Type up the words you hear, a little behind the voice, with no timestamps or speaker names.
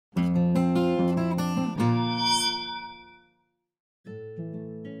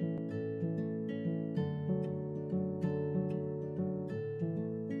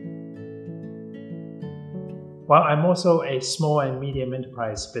Well, I'm also a small and medium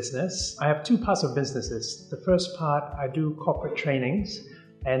enterprise business. I have two parts of businesses. The first part, I do corporate trainings,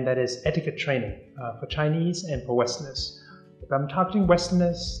 and that is etiquette training for Chinese and for Westerners. If I'm targeting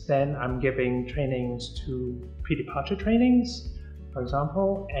Westerners, then I'm giving trainings to pre-departure trainings, for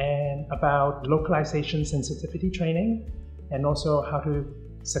example, and about localization sensitivity training, and also how to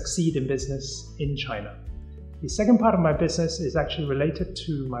succeed in business in China. The second part of my business is actually related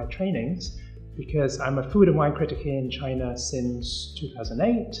to my trainings, because I'm a food and wine critic here in China since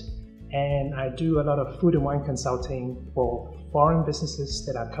 2008, and I do a lot of food and wine consulting for foreign businesses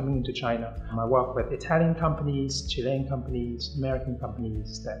that are coming into China. I work with Italian companies, Chilean companies, American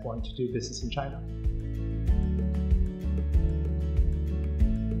companies that want to do business in China.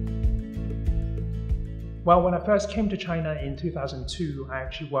 Well, when I first came to China in 2002, I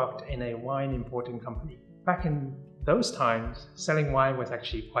actually worked in a wine importing company. Back in those times, selling wine was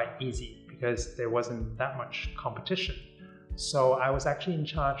actually quite easy, because there wasn't that much competition. So I was actually in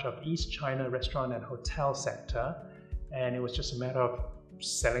charge of East China restaurant and hotel sector, and it was just a matter of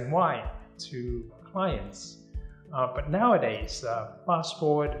selling wine to clients. But nowadays, fast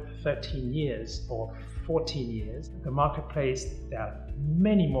forward 13 years or 14 years, the marketplace, there are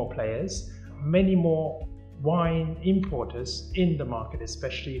many more players, many more wine importers in the market,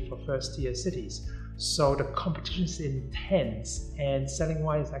 especially for first-tier cities. So the competition is intense, and selling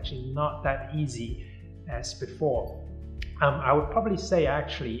wine is actually not that easy as before. I would probably say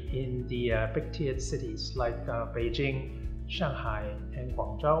actually in the big tier cities like Beijing, Shanghai and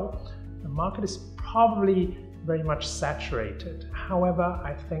Guangzhou, the market is probably very much saturated. However,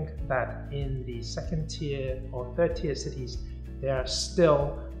 I think that in the second tier or third tier cities, there are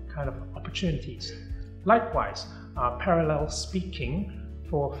still kind of opportunities. Likewise, parallel speaking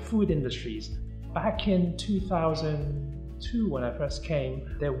for food industries. Back in 2002, when I first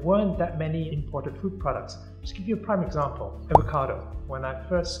came, there weren't that many imported food products. Just to give you a prime example, avocado. When I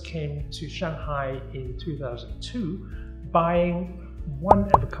first came to Shanghai in 2002, buying one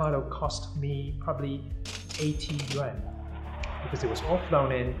avocado cost me probably 80 yuan, because it was all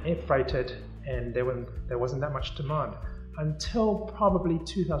flown in, air freighted, and there wasn't that much demand. Until probably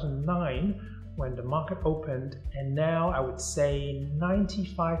 2009, when the market opened, and now I would say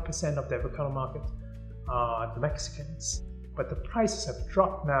 95% of the avocado market are the Mexicans. But the prices have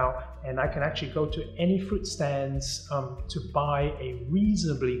dropped now, and I can actually go to any fruit stands to buy a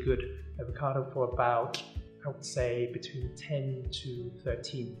reasonably good avocado for about, I would say, between 10 to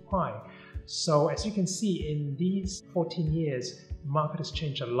 13 yuan. So as you can see, in these 14 years, the market has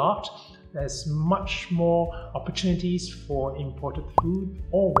changed a lot. There's much more opportunities for imported food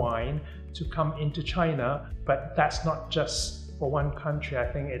or wine to come into China, but that's not just for one country. I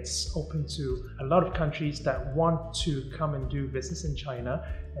think it's open to a lot of countries that want to come and do business in China,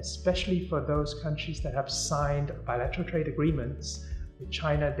 especially for those countries that have signed bilateral trade agreements with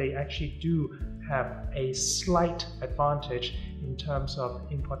China. They actually do have a slight advantage in terms of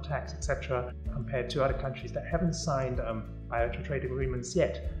import tax, etc., compared to other countries that haven't signed bilateral trade agreements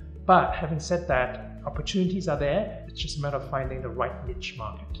yet. But having said that, opportunities are there. It's just a matter of finding the right niche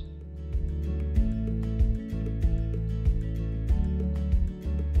market.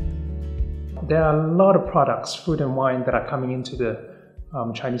 There are a lot of products, food and wine, that are coming into the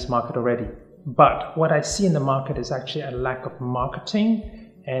Chinese market already. But what I see in the market is actually a lack of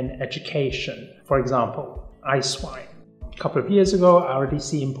marketing and education. For example, ice wine. A couple of years ago, I already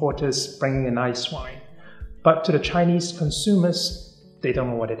see importers bringing in ice wine. But to the Chinese consumers, they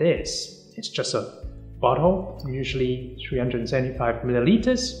don't know what it is. It's just a bottle, usually 375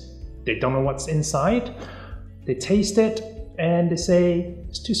 milliliters. They don't know what's inside. They taste it and they say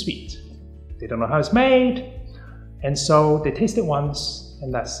it's too sweet. They don't know how it's made, and so they taste it once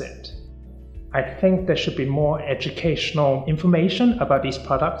and that's it. I think there should be more educational information about these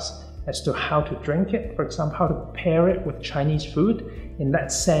products as to how to drink it, for example, how to pair it with Chinese food. In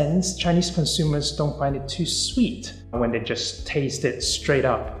that sense, Chinese consumers don't find it too sweet when they just taste it straight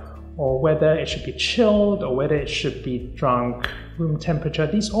up, or whether it should be chilled or whether it should be drunk room temperature.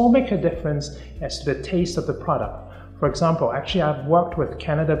 These all make a difference as to the taste of the product. For example, actually I've worked with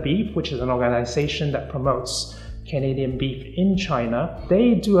Canada Beef, which is an organization that promotes Canadian beef in China.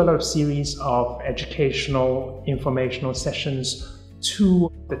 They do a lot of series of educational, informational sessions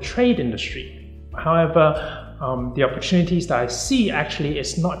to the trade industry. However, the opportunities that I see actually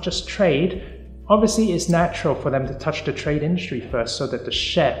is not just trade. Obviously, it's natural for them to touch the trade industry first so that the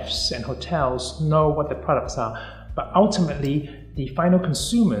chefs and hotels know what the products are. But ultimately, the final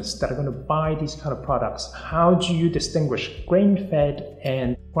consumers that are going to buy these kind of products, how do you distinguish grain-fed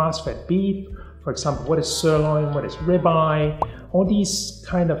and grass-fed beef? For example, what is sirloin, what is ribeye? All these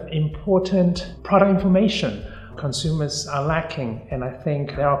kind of important product information consumers are lacking. And I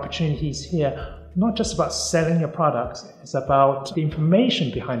think there are opportunities here, not just about selling your products, it's about the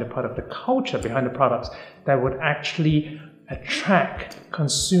information behind the product, the culture behind the products that would actually attract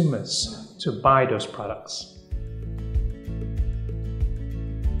consumers to buy those products.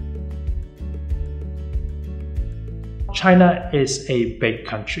 China is a big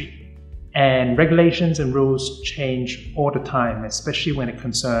country, and regulations and rules change all the time, especially when it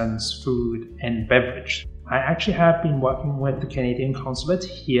concerns food and beverage. I actually have been working with the Canadian consulate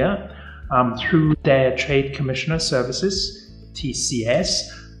here through their Trade Commissioner Services, TCS.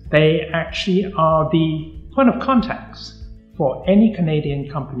 They actually are the point of contacts for any Canadian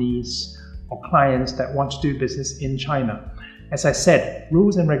companies or clients that want to do business in China. As I said,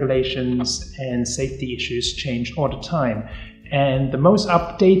 rules and regulations and safety issues change all the time, and the most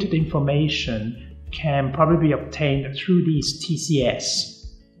updated information can probably be obtained through these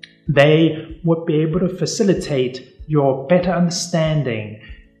TCS. They would be able to facilitate your better understanding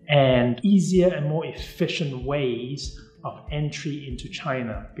and easier and more efficient ways of entry into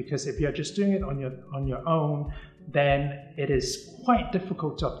China. Because if you're just doing it on your own, then it is quite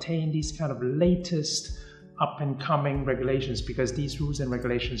difficult to obtain these kind of latest up-and-coming regulations, because these rules and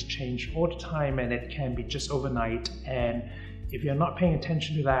regulations change all the time, and it can be just overnight. And if you're not paying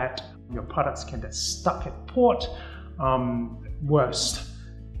attention to that, your products can get stuck at port. Worst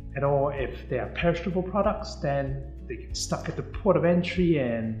at all, if they are perishable products, then they get stuck at the port of entry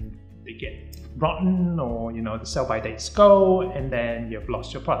and they get rotten, or the sell-by dates go, and then you've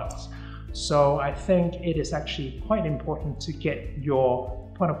lost your products. So I think it is actually quite important to get your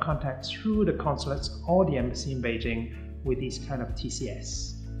point of contact through the consulates or the embassy in Beijing with these kind of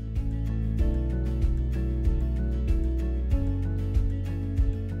TCS.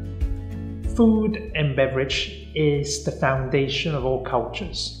 Food and beverage is the foundation of all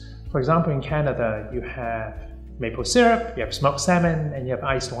cultures. For example, in Canada, you have maple syrup, you have smoked salmon, and you have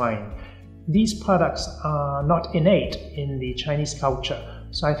iced wine. These products are not innate in the Chinese culture,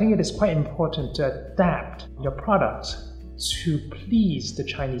 so I think it is quite important to adapt your products to please the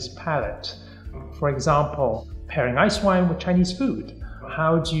Chinese palate. For example, pairing ice wine with Chinese food.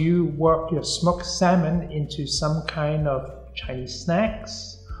 How do you work your smoked salmon into some kind of Chinese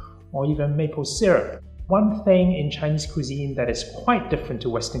snacks or even maple syrup? One thing in Chinese cuisine that is quite different to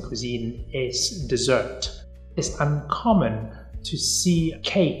Western cuisine is dessert. It's uncommon to see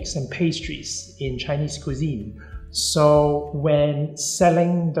cakes and pastries in Chinese cuisine. So when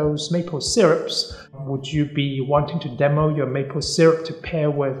selling those maple syrups, would you be wanting to demo your maple syrup to pair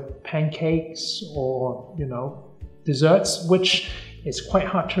with pancakes or, desserts, which is quite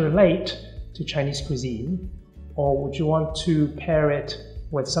hard to relate to Chinese cuisine? Or would you want to pair it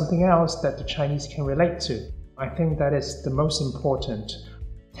with something else that the Chinese can relate to? I think that is the most important.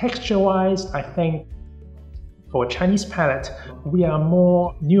 Texture-wise, I think for Chinese palate, we are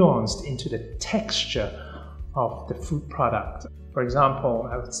more nuanced into the texture of the food product. For example,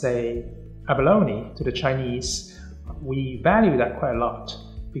 I would say abalone to the Chinese, we value that quite a lot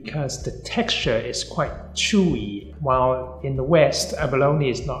because the texture is quite chewy, while in the West, abalone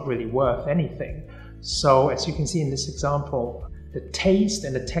is not really worth anything. So as you can see in this example, the taste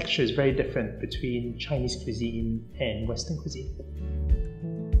and the texture is very different between Chinese cuisine and Western cuisine.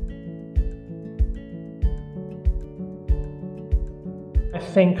 I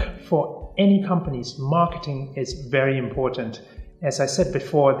think for any companies, marketing is very important. As I said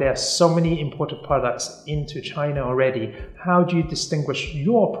before, there are so many imported products into China already. How do you distinguish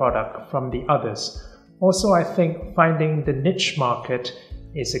your product from the others? Also, I think finding the niche market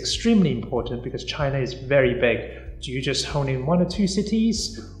is extremely important because China is very big. Do you just hone in one or two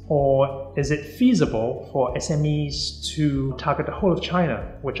cities, or is it feasible for SMEs to target the whole of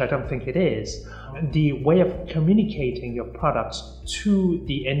China, which I don't think it is? The way of communicating your products to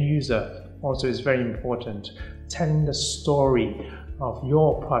the end user also is very important. Telling the story of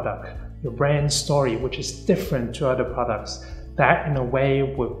your product, your brand story, which is different to other products, that in a way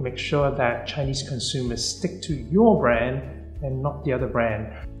would make sure that Chinese consumers stick to your brand and not the other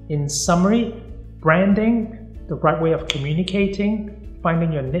brand. In summary, branding, the right way of communicating,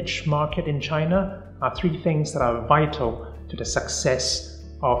 finding your niche market in China are three things that are vital to the success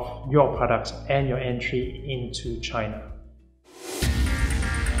of your products and your entry into China.